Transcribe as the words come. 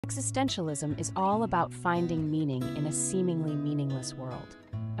Existentialism is all about finding meaning in a seemingly meaningless world.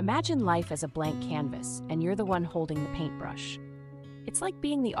 Imagine life as a blank canvas, and you're the one holding the paintbrush. It's like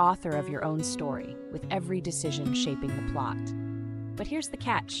being the author of your own story, with every decision shaping the plot. But here's the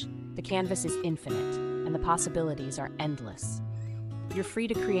catch: the canvas is infinite, and the possibilities are endless. You're free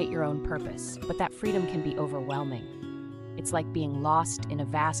to create your own purpose, but that freedom can be overwhelming. It's like being lost in a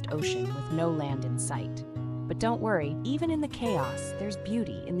vast ocean with no land in sight. But don't worry, even in the chaos, there's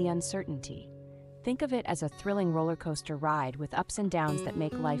beauty in the uncertainty. Think of it as a thrilling roller coaster ride with ups and downs that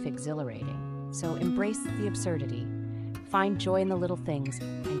make life exhilarating. So embrace the absurdity, find joy in the little things,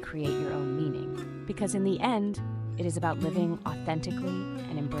 and create your own meaning. Because in the end, it is about living authentically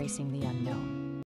and embracing the unknown.